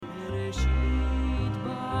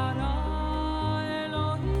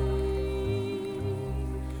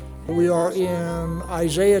We are in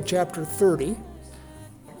Isaiah chapter 30.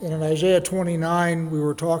 And in Isaiah 29, we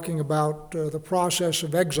were talking about the process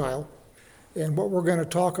of exile. And what we're going to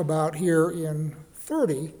talk about here in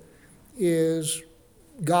 30 is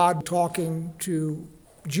God talking to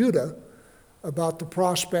Judah about the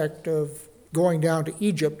prospect of going down to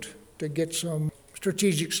Egypt to get some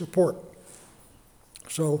strategic support.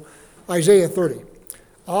 So, Isaiah 30.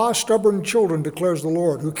 Ah, stubborn children, declares the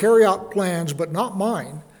Lord, who carry out plans, but not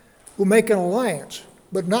mine, who make an alliance,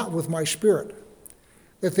 but not with my spirit,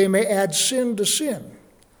 that they may add sin to sin,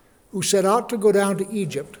 who set out to go down to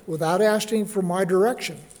Egypt without asking for my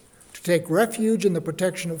direction, to take refuge in the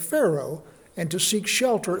protection of Pharaoh, and to seek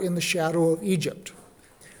shelter in the shadow of Egypt.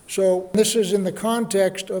 So this is in the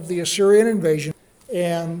context of the Assyrian invasion,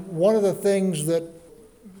 and one of the things that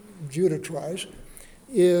Judah tries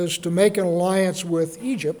is to make an alliance with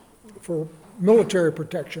Egypt for military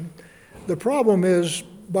protection. The problem is,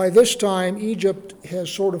 by this time, Egypt has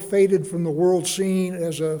sort of faded from the world scene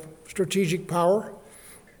as a strategic power.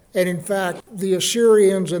 And in fact, the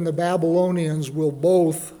Assyrians and the Babylonians will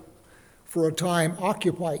both, for a time,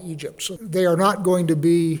 occupy Egypt. So they are not going to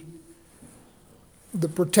be the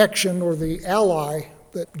protection or the ally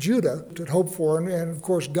that Judah had hoped for. And of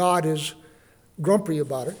course, God is grumpy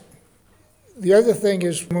about it. The other thing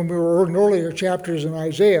is, when we were in earlier chapters in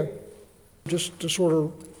Isaiah, just to sort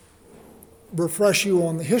of refresh you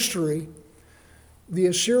on the history, the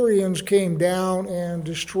Assyrians came down and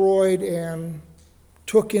destroyed and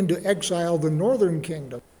took into exile the northern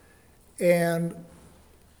kingdom. And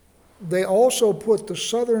they also put the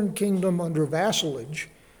southern kingdom under vassalage,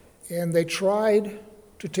 and they tried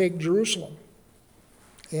to take Jerusalem.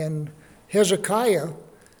 And Hezekiah,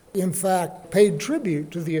 in fact, paid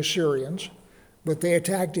tribute to the Assyrians, but they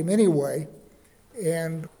attacked him anyway.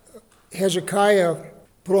 And Hezekiah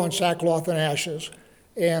put on sackcloth and ashes,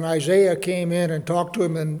 and Isaiah came in and talked to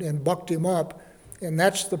him and bucked him up. And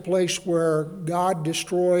that's the place where God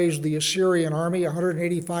destroys the Assyrian army.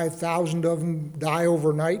 185,000 of them die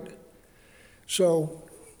overnight. So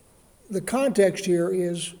the context here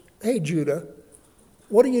is, hey, Judah,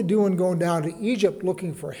 what are you doing going down to Egypt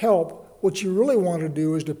looking for help? What you really want to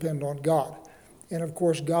do is depend on God. And of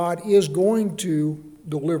course, God is going to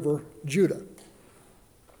deliver Judah.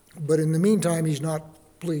 But in the meantime, he's not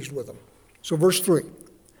pleased with them. So verse 3,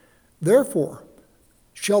 therefore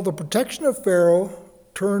shall the protection of Pharaoh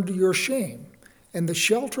turn to your shame, and the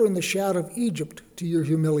shelter in the shadow of Egypt to your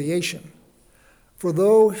humiliation. For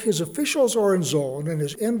though his officials are in Zoan and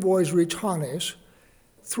his envoys reach Hanes,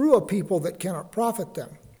 through a people that cannot profit them,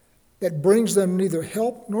 that brings them neither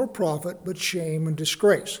help nor profit, but shame and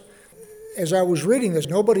disgrace. As I was reading this,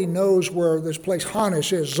 nobody knows where this place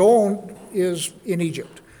Hanes is. Zoan is in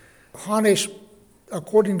Egypt. Hanes,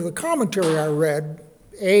 according to the commentary I read,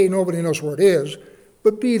 A, nobody knows where it is,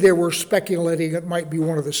 but B, they were speculating it might be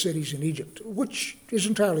one of the cities in Egypt, which is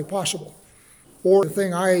entirely possible. Or the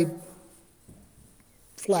thing I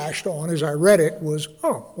flashed on as I read it was,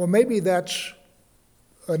 oh, well, maybe that's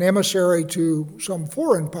an emissary to some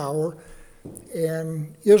foreign power,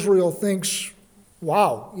 and Israel thinks,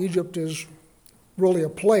 wow, Egypt is really a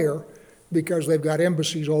player because they've got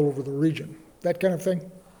embassies all over the region. That kind of thing.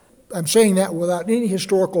 I'm saying that without any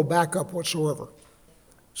historical backup whatsoever.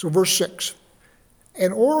 So verse 6,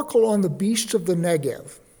 an oracle on the beasts of the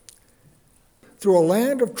Negev. Through a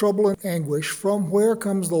land of trouble and anguish, from where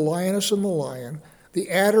comes the lioness and the lion, the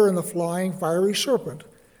adder and the flying fiery serpent.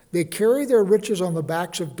 They carry their riches on the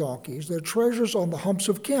backs of donkeys, their treasures on the humps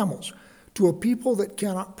of camels, to a people that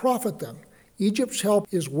cannot profit them. Egypt's help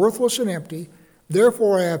is worthless and empty,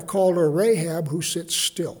 therefore I have called her Rahab who sits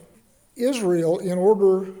still. Israel, in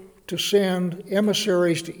order to send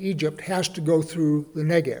emissaries to Egypt, has to go through the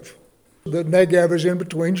Negev. The Negev is in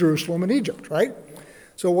between Jerusalem and Egypt, right?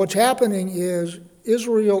 So what's happening is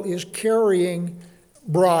Israel is carrying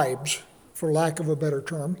bribes, for lack of a better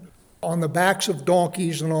term, on the backs of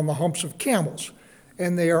donkeys and on the humps of camels.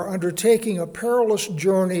 And they are undertaking a perilous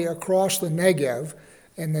journey across the Negev.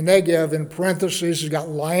 And the Negev, in parentheses, has got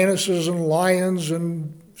lionesses and lions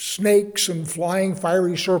and snakes and flying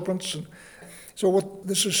fiery serpents. So what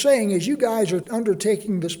this is saying is you guys are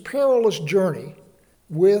undertaking this perilous journey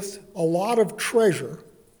with a lot of treasure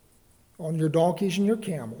on your donkeys and your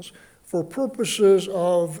camels for purposes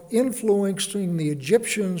of influencing the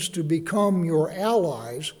Egyptians to become your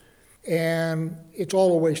allies, and it's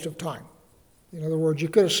all a waste of time. In other words, you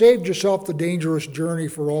could have saved yourself the dangerous journey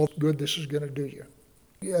for all good this is going to do you.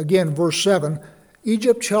 Again, verse 7,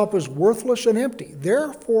 Egypt's help is worthless and empty.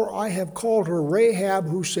 Therefore I have called her Rahab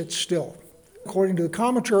who sits still. According to the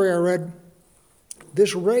commentary I read,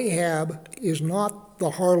 this Rahab is not the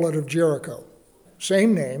harlot of Jericho.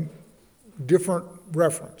 Same name, different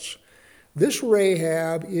reference. This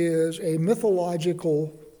Rahab is a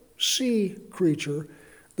mythological sea creature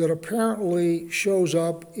that apparently shows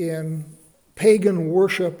up in pagan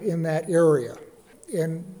worship in that area,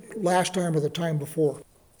 and last time or the time before.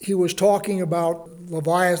 He was talking about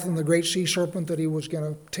Leviathan, the great sea serpent that he was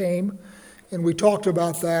going to tame, and we talked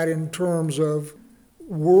about that in terms of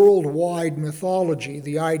worldwide mythology.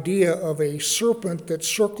 The idea of a serpent that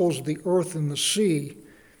circles the earth and the sea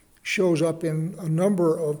shows up in a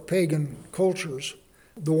number of pagan cultures.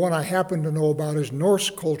 The one I happen to know about is Norse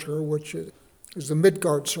culture, which is the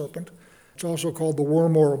Midgard serpent. It's also called the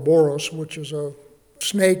worm Ouroboros, which is a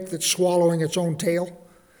snake that's swallowing its own tail.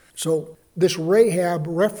 So this Rahab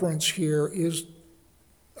reference here is,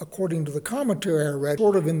 according to the commentary I read,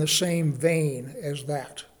 sort of in the same vein as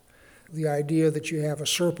that. The idea that you have a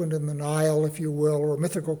serpent in the Nile, if you will, or a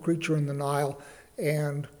mythical creature in the Nile,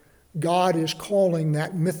 and God is calling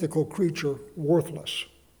that mythical creature worthless,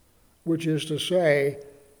 which is to say,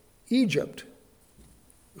 Egypt,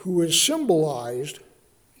 who is symbolized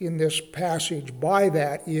in this passage by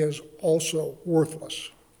that, is also worthless.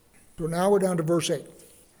 So now we're down to verse 8.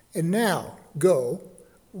 And now, go,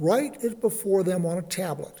 write it before them on a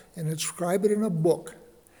tablet, and inscribe it in a book,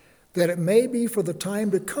 that it may be for the time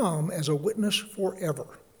to come as a witness forever.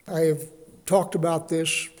 I have talked about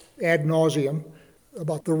this ad nauseum,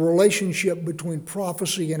 about the relationship between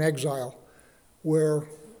prophecy and exile, where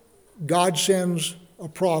God sends a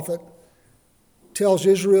prophet, tells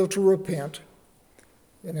Israel to repent,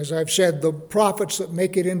 and as I've said, the prophets that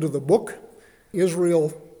make it into the book,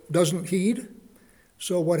 Israel doesn't heed.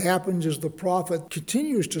 So what happens is the prophet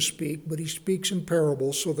continues to speak, but he speaks in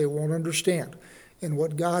parables so they won't understand. And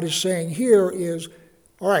what God is saying here is,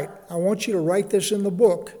 all right, I want you to write this in the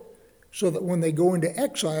book so that when they go into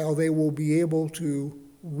exile, they will be able to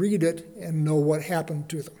read it and know what happened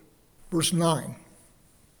to them. Verse 9,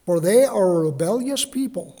 for they are a rebellious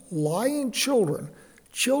people, lying children,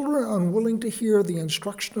 children unwilling to hear the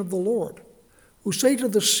instruction of the Lord, who say to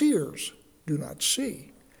the seers, do not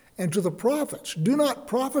see, and to the prophets, do not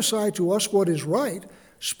prophesy to us what is right,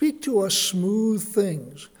 speak to us smooth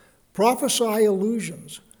things, prophesy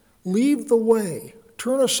illusions, leave the way,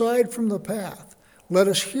 turn aside from the path, let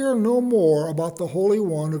us hear no more about the Holy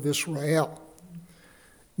One of Israel.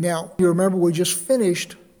 Now, you remember we just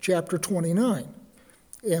finished chapter 29.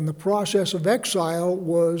 And the process of exile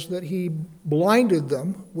was that he blinded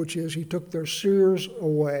them, which is he took their seers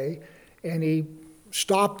away, and he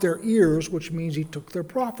stopped their ears, which means he took their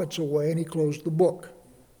prophets away, and he closed the book.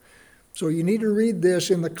 So you need to read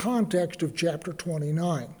this in the context of chapter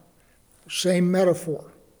 29. Same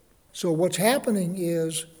metaphor. So what's happening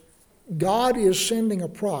is God is sending a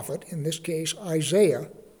prophet, in this case Isaiah,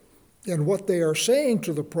 and what they are saying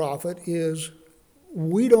to the prophet is,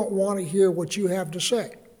 we don't want to hear what you have to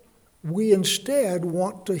say. We instead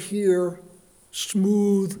want to hear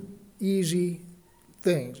smooth, easy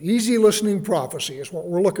things. Easy listening prophecy is what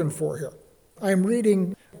we're looking for here. I'm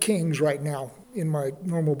reading Kings right now in my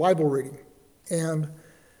normal Bible reading. And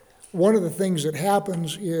one of the things that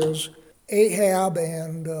happens is Ahab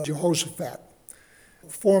and Jehoshaphat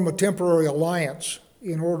form a temporary alliance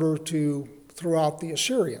in order to throw out the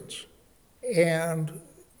Assyrians. And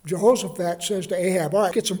Jehoshaphat says to Ahab, all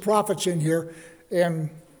right, get some prophets in here and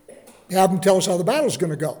have them tell us how the battle's going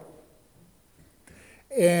to go.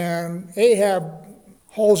 And Ahab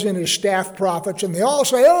hauls in his staff prophets, and they all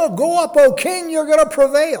say, oh, go up, O king, you're going to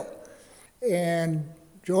prevail. And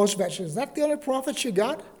Jehoshaphat says, is that the only prophets you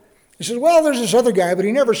got? He says, well, there's this other guy, but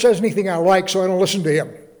he never says anything I like, so I don't listen to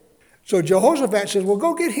him. So Jehoshaphat says, well,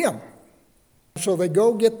 go get him. So they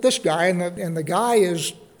go get this guy, and the guy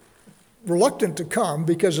is reluctant to come,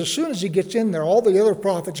 because as soon as he gets in there, all the other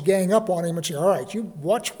prophets gang up on him and say, all right, you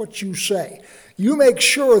watch what you say. You make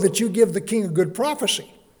sure that you give the king a good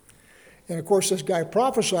prophecy. And of course, this guy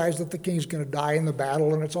prophesies that the king's going to die in the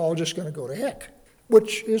battle and it's all just going to go to heck,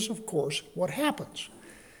 which is, of course, what happens.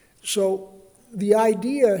 So the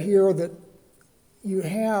idea here that you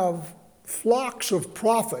have flocks of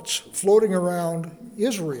prophets floating around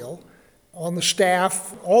Israel on the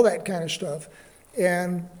staff, all that kind of stuff,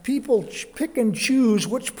 and people pick and choose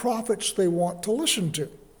which prophets they want to listen to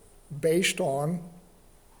based on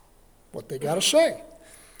what they got to say,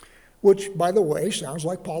 which, by the way, sounds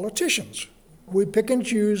like politicians. We pick and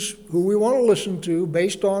choose who we want to listen to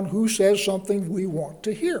based on who says something we want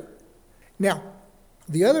to hear. Now,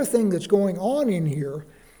 the other thing that's going on in here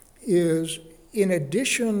is, in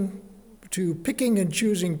addition to picking and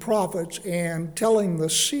choosing prophets and telling the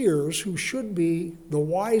seers, who should be the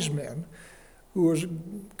wise men, who was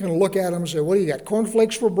going to look at him and say, "Well, you got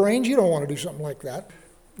cornflakes for brains? You don't want to do something like that."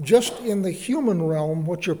 Just in the human realm,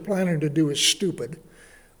 what you're planning to do is stupid,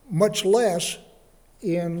 much less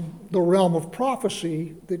in the realm of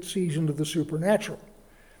prophecy that sees into the supernatural.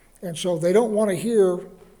 And so they don't want to hear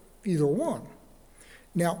either one.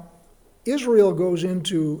 Now, Israel goes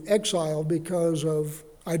into exile because of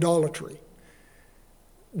idolatry.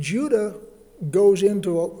 Judah goes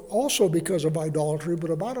into also because of idolatry, but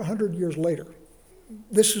about 100 years later.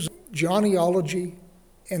 This is genealogy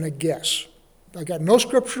and a guess. I got no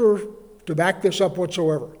scripture to back this up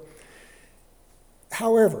whatsoever.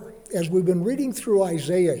 However, as we've been reading through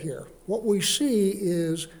Isaiah here, what we see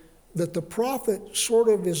is that the prophet sort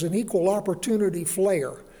of is an equal opportunity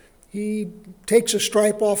flayer. He takes a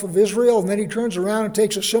stripe off of Israel, and then he turns around and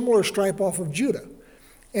takes a similar stripe off of Judah.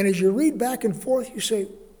 And as you read back and forth, you say,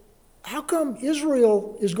 how come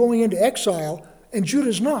Israel is going into exile and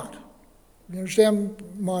Judah's not? You understand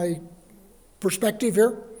my perspective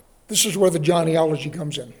here? This is where the genealogy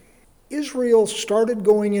comes in. Israel started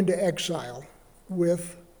going into exile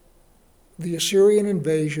with the Assyrian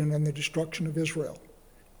invasion and the destruction of Israel.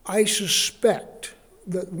 I suspect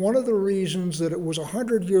that one of the reasons that it was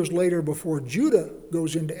 100 years later before Judah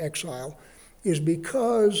goes into exile is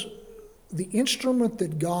because the instrument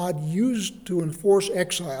that God used to enforce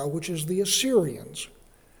exile, which is the Assyrians,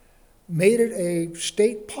 made it a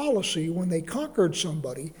state policy when they conquered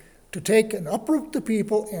somebody to take and uproot the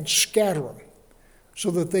people and scatter them so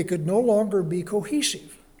that they could no longer be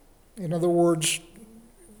cohesive. In other words,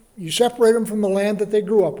 you separate them from the land that they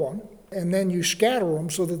grew up on, and then you scatter them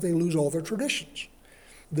so that they lose all their traditions.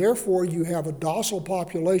 Therefore, you have a docile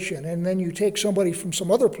population, and then you take somebody from some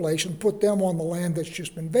other place and put them on the land that's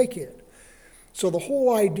just been vacated. So the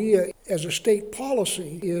whole idea as a state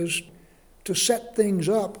policy is to set things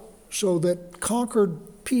up so that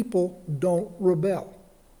conquered people don't rebel.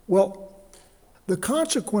 Well, the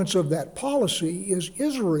consequence of that policy is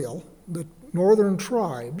Israel, the northern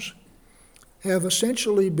tribes, have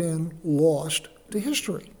essentially been lost to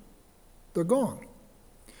history. They're gone.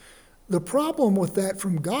 The problem with that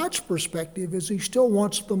from God's perspective is he still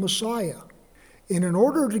wants the Messiah. And in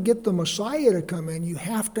order to get the Messiah to come in, you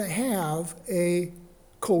have to have a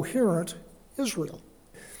coherent Israel.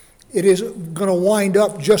 It is going to wind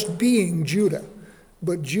up just being Judah.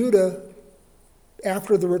 But Judah,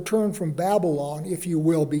 after the return from Babylon, if you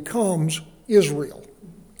will, becomes Israel.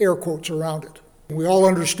 Air quotes around it. We all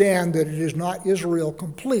understand that it is not Israel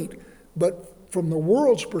complete, but from the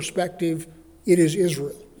world's perspective, it is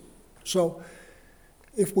Israel. So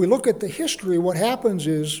if we look at the history, what happens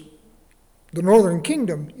is the northern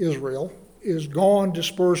kingdom, Israel, is gone,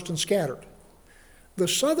 dispersed, and scattered. The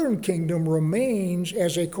southern kingdom remains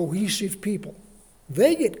as a cohesive people.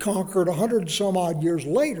 They get conquered 100 some odd years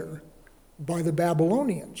later by the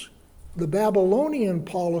Babylonians. The Babylonian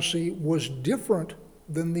policy was different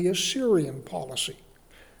than the Assyrian policy.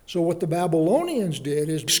 So what the Babylonians did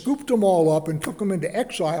is scooped them all up and took them into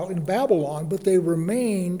exile in Babylon, but they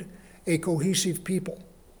remained a cohesive people,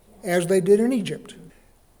 as they did in Egypt.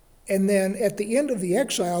 And then at the end of the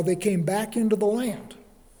exile, they came back into the land.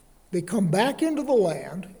 They come back into the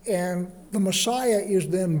land, and the Messiah is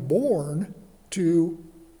then born to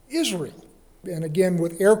Israel. And again,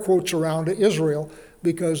 with air quotes around it, Israel,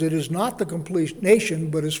 because it is not the complete nation,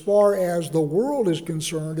 but as far as the world is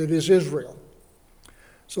concerned, it is Israel.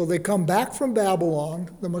 So they come back from Babylon,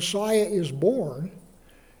 the Messiah is born,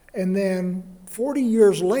 and then 40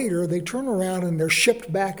 years later, they turn around and they're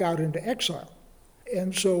shipped back out into exile.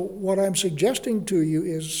 And so what I'm suggesting to you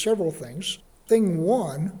is several things. Thing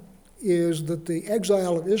one is that the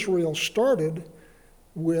exile of Israel started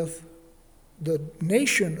with the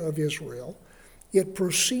nation of Israel. It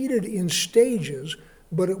proceeded in stages,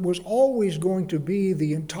 but it was always going to be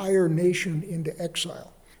the entire nation into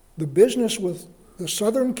exile. The business with the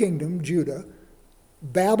southern kingdom, Judah,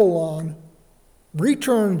 Babylon,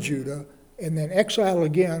 return Judah, and then exile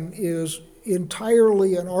again is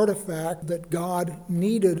entirely an artifact that God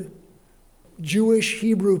needed Jewish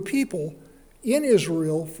Hebrew people in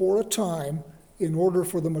Israel for a time in order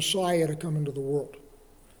for the Messiah to come into the world.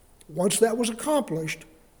 Once that was accomplished,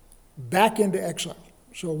 back into exile.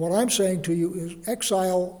 So what I'm saying to you is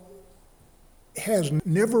exile has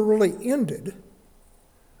never really ended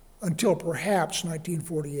until perhaps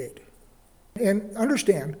 1948. And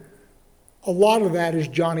understand, a lot of that is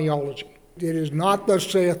genealogy. It is not, thus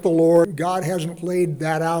saith the Lord. God hasn't laid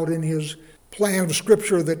that out in his plan of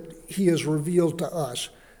Scripture that he has revealed to us.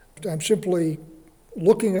 I'm simply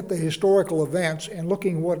looking at the historical events and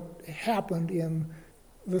looking what happened in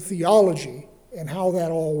the theology and how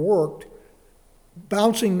that all worked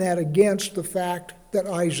bouncing that against the fact that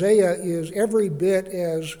Isaiah is every bit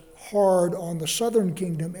as hard on the southern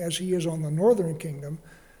kingdom as he is on the northern kingdom,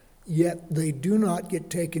 yet they do not get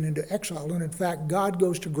taken into exile. And in fact, God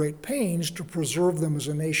goes to great pains to preserve them as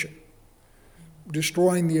a nation,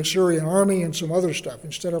 destroying the Assyrian army and some other stuff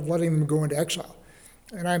instead of letting them go into exile.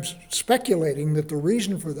 And I'm speculating that the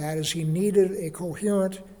reason for that is he needed a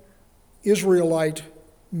coherent Israelite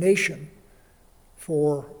nation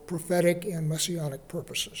for prophetic and messianic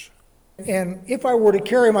purposes. And if I were to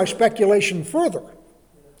carry my speculation further,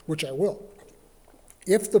 which I will,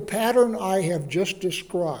 if the pattern I have just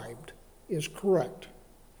described is correct,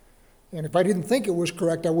 and if I didn't think it was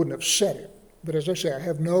correct, I wouldn't have said it. But as I say, I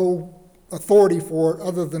have no authority for it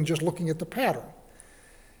other than just looking at the pattern.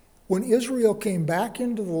 When Israel came back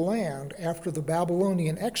into the land after the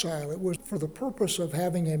Babylonian exile, it was for the purpose of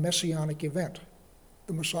having a messianic event.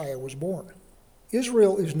 The Messiah was born.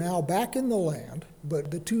 Israel is now back in the land,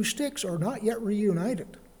 but the two sticks are not yet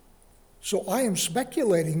reunited. So I am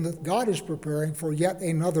speculating that God is preparing for yet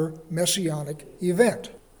another messianic event.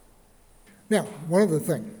 Now, one other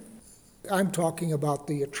thing. I'm talking about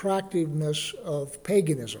the attractiveness of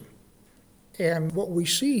paganism. And what we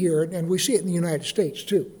see here, and we see it in the United States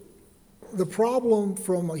too, the problem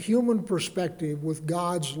from a human perspective with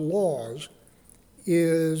God's laws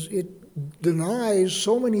is it denies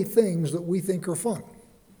so many things that we think are fun,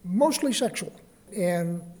 mostly sexual.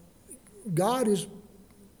 And God is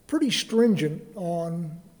pretty stringent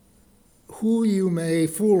on who you may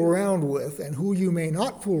fool around with and who you may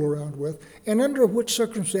not fool around with, and under which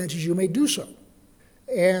circumstances you may do so.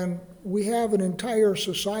 And we have an entire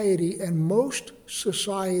society, and most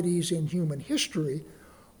societies in human history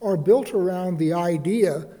are built around the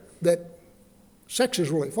idea that sex is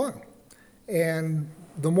really fun. And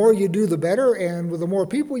the more you do, the better, and with the more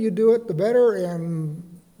people you do it, the better, and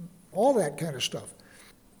all that kind of stuff.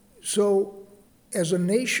 So as a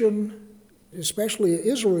nation, especially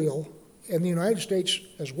Israel and the United States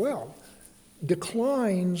as well,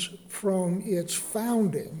 declines from its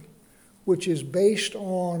founding, which is based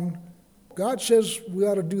on God says we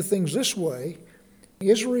ought to do things this way.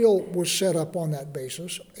 Israel was set up on that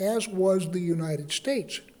basis, as was the United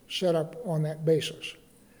States set up on that basis.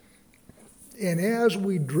 And as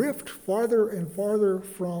we drift farther and farther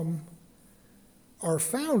from our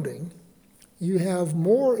founding, you have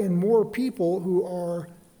more and more people who are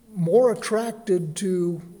more attracted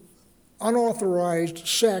to unauthorized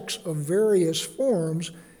sex of various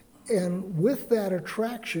forms, and with that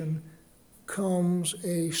attraction comes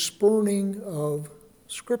a spurning of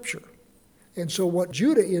Scripture. And so what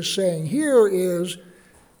Judah is saying here is,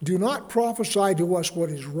 do not prophesy to us what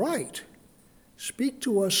is right. Speak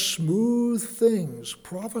to us smooth things,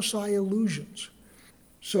 prophesy illusions.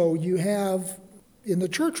 So you have in the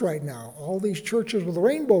church right now, all these churches with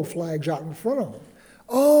rainbow flags out in front of them.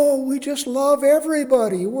 Oh, we just love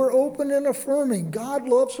everybody. We're open and affirming. God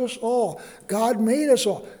loves us all. God made us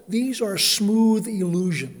all. These are smooth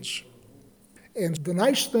illusions. And the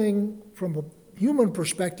nice thing from a human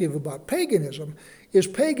perspective about paganism is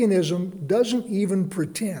paganism doesn't even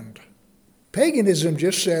pretend. Paganism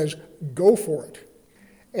just says, go for it.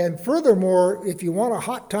 And furthermore, if you want a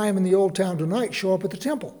hot time in the old town tonight, show up at the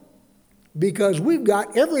temple. Because we've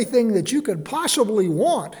got everything that you could possibly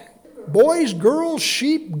want. Boys, girls,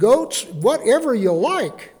 sheep, goats, whatever you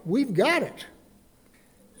like, we've got it.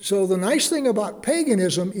 So the nice thing about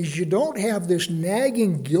paganism is you don't have this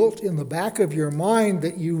nagging guilt in the back of your mind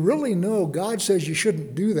that you really know God says you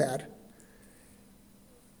shouldn't do that.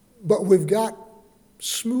 But we've got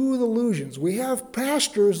smooth illusions. We have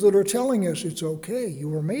pastors that are telling us it's okay, you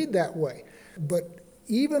were made that way. But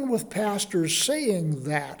even with pastors saying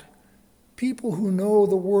that, people who know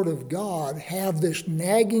the Word of God have this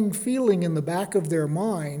nagging feeling in the back of their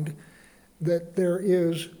mind that there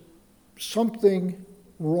is something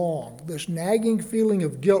wrong, this nagging feeling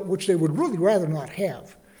of guilt, which they would really rather not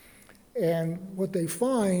have. And what they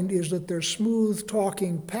find is that their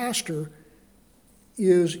smooth-talking pastor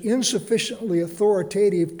is insufficiently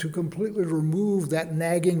authoritative to completely remove that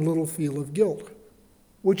nagging little feel of guilt,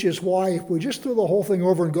 which is why if we just throw the whole thing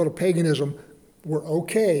over and go to paganism, we're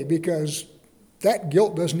okay, because that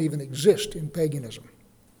guilt doesn't even exist in paganism.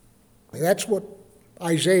 That's what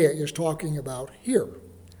Isaiah is talking about here.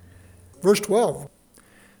 Verse 12,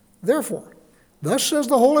 therefore, thus says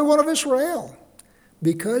the Holy One of Israel,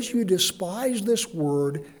 because you despise this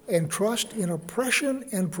word and trust in oppression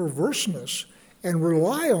and perverseness and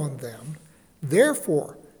rely on them,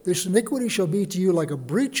 therefore this iniquity shall be to you like a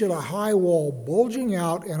breach at a high wall bulging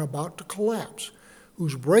out and about to collapse,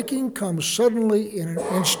 whose breaking comes suddenly in an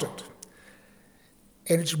instant.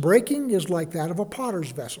 and its breaking is like that of a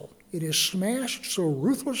potter's vessel. It is smashed so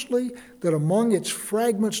ruthlessly that among its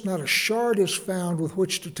fragments not a shard is found with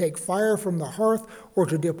which to take fire from the hearth or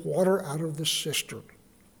to dip water out of the cistern.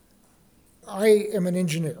 I am an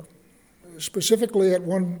engineer. Specifically, at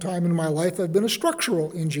one time in my life, I've been a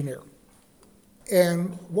structural engineer.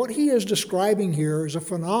 And what he is describing here is a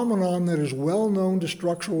phenomenon that is well known to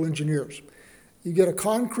structural engineers. You get a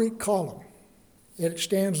concrete column, and it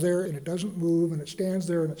stands there, and it doesn't move, and it stands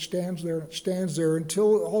there, and it stands there, and it stands there,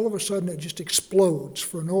 until all of a sudden it just explodes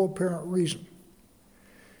for no apparent reason.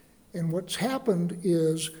 And what's happened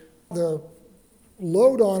is the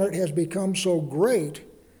load on it has become so great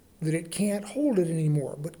that it can't hold it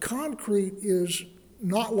anymore. But concrete is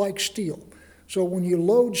not like steel. So when you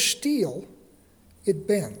load steel, it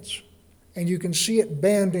bends. And you can see it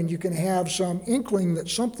bend, and you can have some inkling that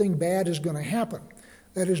something bad is going to happen.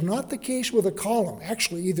 That is not the case with a column,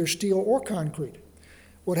 actually either steel or concrete.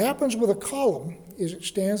 What happens with a column is it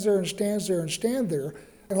stands there and stands there and stands there,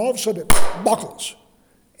 and all of a sudden it buckles.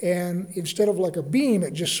 And instead of like a beam,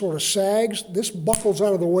 it just sort of sags. This buckles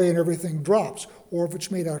out of the way and everything drops. Or if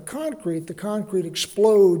it's made out of concrete, the concrete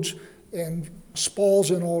explodes and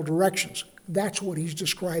spalls in all directions. That's what he's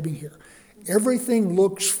describing here. Everything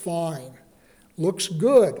looks fine, looks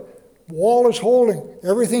good. Wall is holding,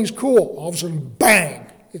 everything's cool. All of a sudden,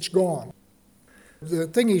 bang, it's gone. The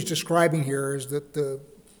thing he's describing here is that the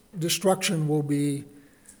destruction will be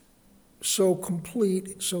so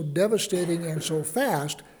complete, so devastating, and so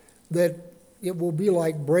fast that it will be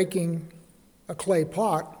like breaking a clay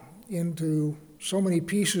pot into so many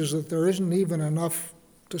pieces that there isn't even enough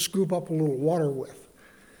to scoop up a little water with.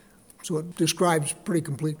 So it describes pretty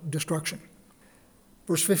complete destruction.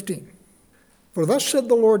 Verse 15, "For thus said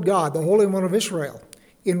the Lord God, the Holy One of Israel,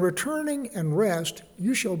 in returning and rest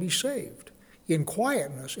you shall be saved. In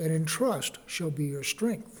quietness and in trust shall be your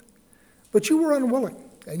strength. But you were unwilling,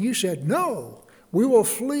 and you said, No, we will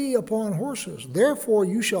flee upon horses. Therefore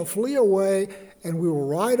you shall flee away, and we will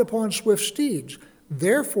ride upon swift steeds.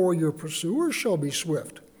 Therefore your pursuers shall be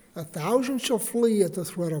swift. 1,000 shall flee at the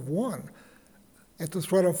threat of one. At the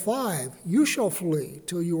threat of 5 you shall flee,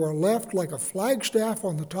 till you are left like a flagstaff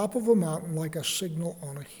on the top of a mountain, like a signal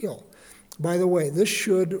on a hill." By the way, this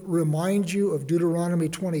should remind you of Deuteronomy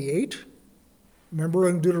 28. Remember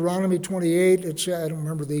in Deuteronomy 28, it's, I don't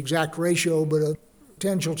remember the exact ratio, but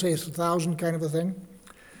 10 shall chase 1,000 kind of a thing.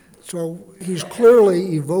 So he's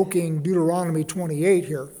clearly evoking Deuteronomy 28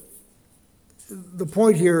 here. The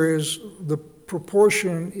point here is the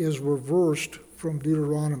proportion is reversed from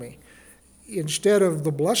Deuteronomy. Instead of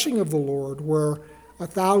the blessing of the Lord, where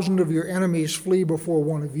 1,000 of your enemies flee before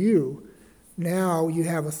one of you, now you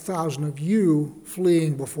have 1,000 of you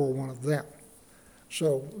fleeing before one of them.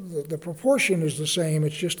 So the proportion is the same,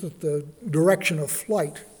 it's just that the direction of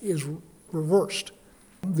flight is reversed.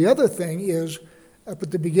 The other thing is, up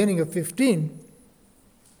at the beginning of 15,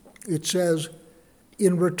 it says,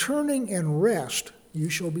 "In returning and rest you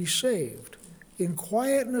shall be saved. In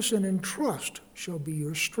quietness and in trust shall be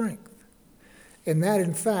your strength." And that,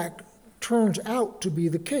 in fact, turns out to be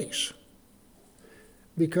the case.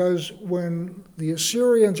 Because when the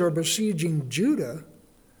Assyrians are besieging Judah,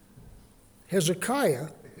 Hezekiah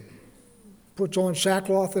puts on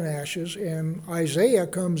sackcloth and ashes, and Isaiah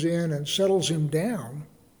comes in and settles him down.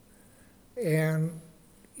 And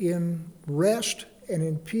in rest and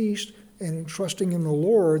in peace and in trusting in the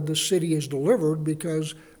Lord, the city is delivered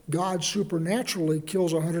because God supernaturally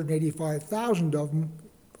kills 185,000 of them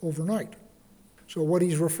overnight. So what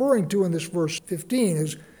he's referring to in this verse 15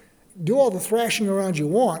 is, do all the thrashing around you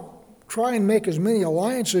want, try and make as many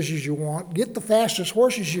alliances as you want, get the fastest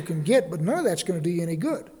horses you can get, but none of that's going to do you any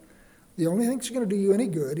good. The only thing that's going to do you any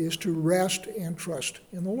good is to rest and trust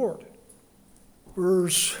in the Lord.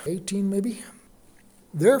 Verse 18 maybe.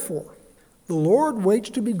 "Therefore, the Lord waits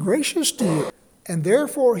to be gracious to you, and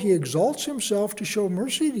therefore he exalts himself to show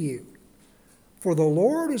mercy to you. For the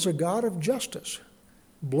Lord is a God of justice.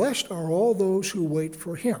 Blessed are all those who wait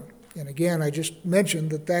for him." And again, I just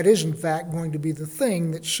mentioned that that is in fact going to be the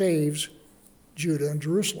thing that saves Judah and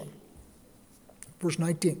Jerusalem. Verse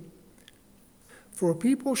 19. "For a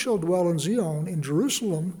people shall dwell in Zion, in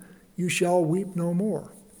Jerusalem you shall weep no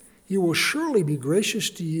more. He will surely be gracious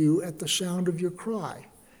to you at the sound of your cry.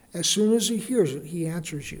 As soon as he hears it, he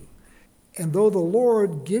answers you. And though the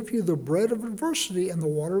Lord give you the bread of adversity and the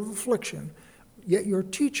water of affliction, yet your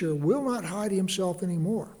teacher will not hide himself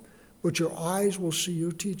anymore, but your eyes will see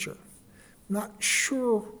your teacher." Not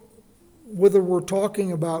sure whether we're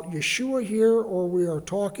talking about Yeshua here or we are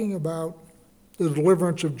talking about the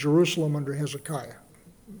deliverance of Jerusalem under Hezekiah.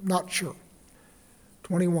 Not sure.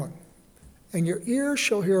 21. And your ears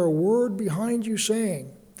shall hear a word behind you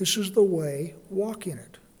saying, this is the way, walk in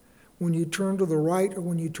it, when you turn to the right or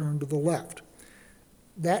when you turn to the left.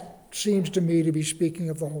 That seems to me to be speaking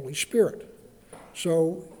of the Holy Spirit.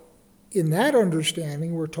 So in that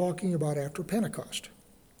understanding, we're talking about after Pentecost.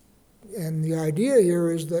 And the idea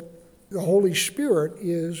here is that the Holy Spirit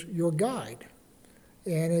is your guide.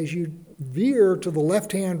 And as you veer to the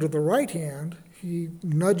left hand or the right hand, he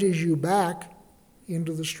nudges you back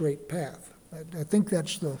into the straight path. I think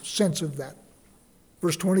that's the sense of that.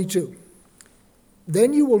 Verse 22.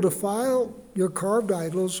 Then you will defile your carved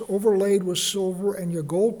idols overlaid with silver and your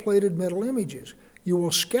gold-plated metal images. You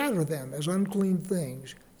will scatter them as unclean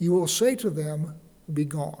things. You will say to them, be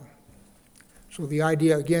gone. So the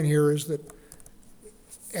idea again here is that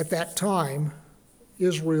at that time,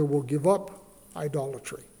 Israel will give up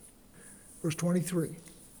idolatry. Verse 23.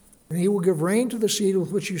 And he will give rain to the seed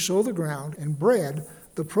with which you sow the ground, and bread,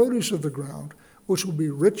 the produce of the ground, which will be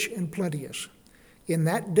rich and plenteous. In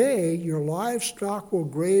that day your livestock will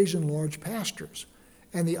graze in large pastures,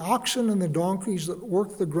 and the oxen and the donkeys that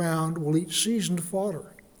work the ground will eat seasoned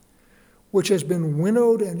fodder, which has been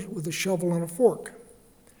winnowed and with a shovel and a fork.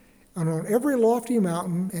 And on every lofty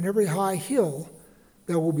mountain and every high hill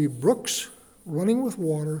there will be brooks running with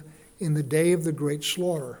water in the day of the great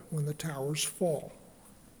slaughter, when the towers fall.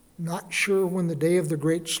 Not sure when the day of the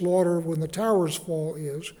great slaughter, when the towers fall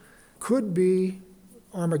is. Could be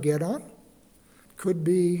Armageddon. Could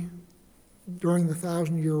be during the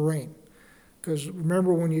 1,000-year reign. Because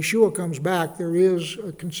remember, when Yeshua comes back, there is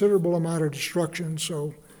a considerable amount of destruction,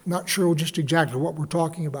 so not sure just exactly what we're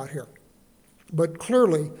talking about here. But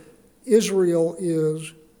clearly, Israel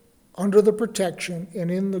is under the protection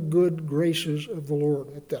and in the good graces of the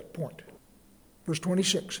Lord at that point. Verse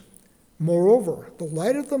 26. Moreover, the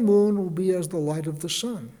light of the moon will be as the light of the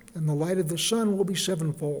sun, and the light of the sun will be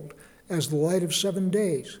sevenfold, as the light of 7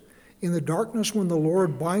 days, in the darkness when the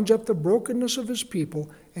Lord binds up the brokenness of his people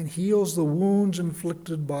and heals the wounds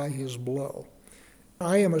inflicted by his blow.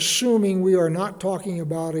 I am assuming we are not talking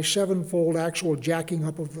about a sevenfold actual jacking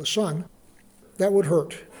up of the sun. That would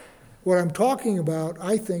hurt. What I'm talking about,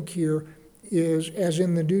 I think here, is as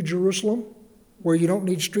in the New Jerusalem, where you don't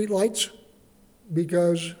need street lights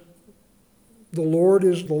because the Lord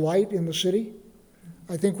is the light in the city.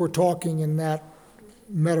 I think we're talking in that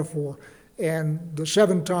metaphor. And the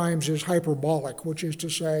 7 times is hyperbolic, which is to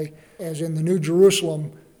say, as in the New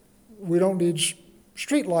Jerusalem, we don't need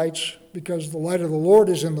street lights because the light of the Lord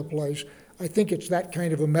is in the place. I think it's that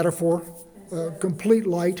kind of a metaphor, complete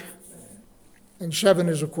light. And 7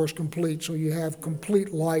 is, of course, complete, so you have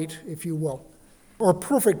complete light, if you will. Or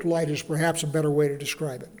perfect light is perhaps a better way to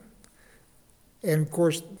describe it. And, of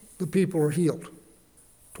course, the people are healed.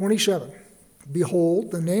 27. Behold,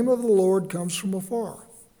 the name of the Lord comes from afar,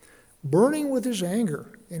 burning with his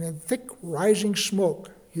anger, and in thick rising smoke.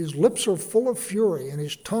 His lips are full of fury, and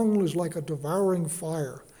his tongue is like a devouring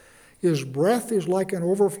fire. His breath is like an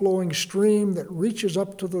overflowing stream that reaches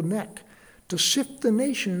up to the neck, to sift the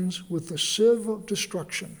nations with the sieve of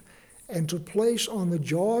destruction, and to place on the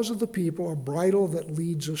jaws of the people a bridle that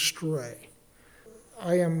leads astray.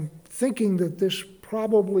 I am thinking that this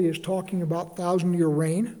probably is talking about 1,000-year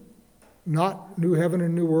reign, not new heaven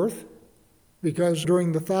and new earth, because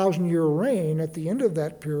during the 1,000-year reign, at the end of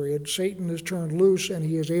that period, Satan is turned loose and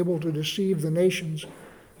he is able to deceive the nations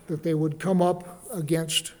that they would come up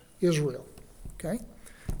against Israel. Okay?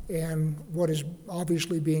 And what is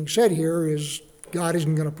obviously being said here is God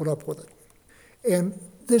isn't going to put up with it. And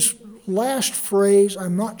this last phrase,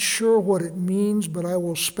 I'm not sure what it means, but I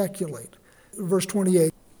will speculate. Verse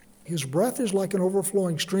 28, his breath is like an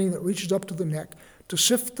overflowing stream that reaches up to the neck, to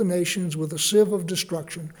sift the nations with a sieve of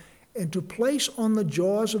destruction, and to place on the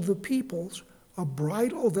jaws of the peoples a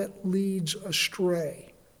bridle that leads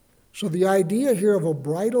astray. So the idea here of a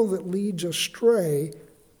bridle that leads astray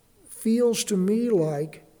feels to me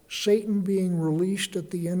like Satan being released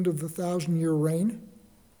at the end of the 1,000-year reign,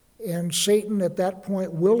 and Satan at that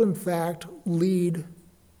point will in fact lead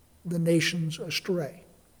the nations astray.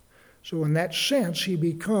 So in that sense, he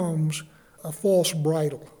becomes a false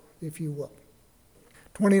bridle, if you will.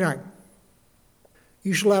 29.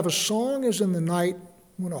 You shall have a song as in the night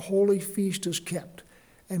when a holy feast is kept,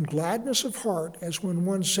 and gladness of heart as when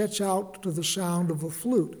one sets out to the sound of a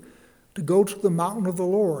flute, to go to the mountain of the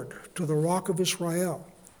Lord, to the rock of Israel.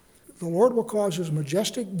 The Lord will cause his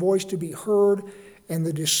majestic voice to be heard, and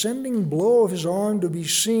the descending blow of his arm to be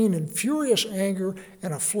seen in furious anger,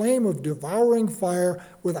 and a flame of devouring fire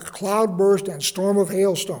with a cloudburst and storm of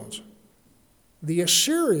hailstones. The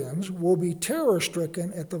Assyrians will be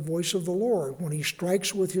terror-stricken at the voice of the Lord when he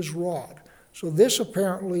strikes with his rod. So this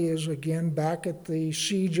apparently is again back at the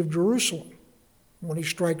siege of Jerusalem when he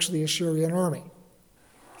strikes the Assyrian army.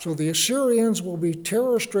 So the Assyrians will be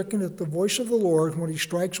terror-stricken at the voice of the Lord when he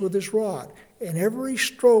strikes with his rod, and every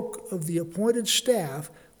stroke of the appointed staff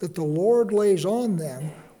that the Lord lays on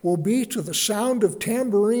them will be to the sound of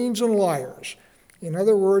tambourines and lyres. In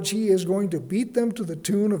other words, he is going to beat them to the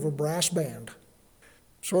tune of a brass band.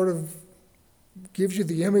 Sort of gives you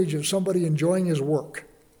the image of somebody enjoying his work.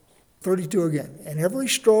 32 again. And every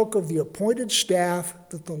stroke of the appointed staff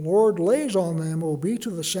that the Lord lays on them will be to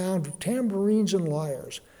the sound of tambourines and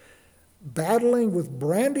lyres. Battling with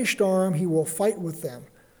brandished arm, he will fight with them.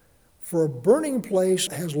 For a burning place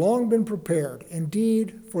has long been prepared.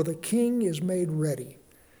 Indeed, for the king is made ready.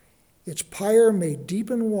 Its pyre made deep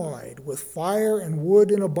and wide, with fire and wood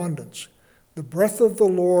in abundance. The breath of the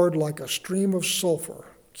Lord, like a stream of sulfur,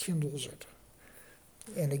 kindles it.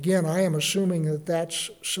 And again, I am assuming that that's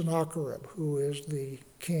Sennacherib, who is the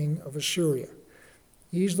king of Assyria.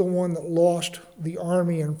 He's the one that lost the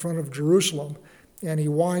army in front of Jerusalem, and he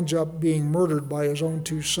winds up being murdered by his own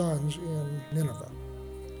two sons in Nineveh.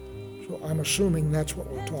 So I'm assuming that's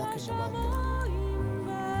what we're talking about there.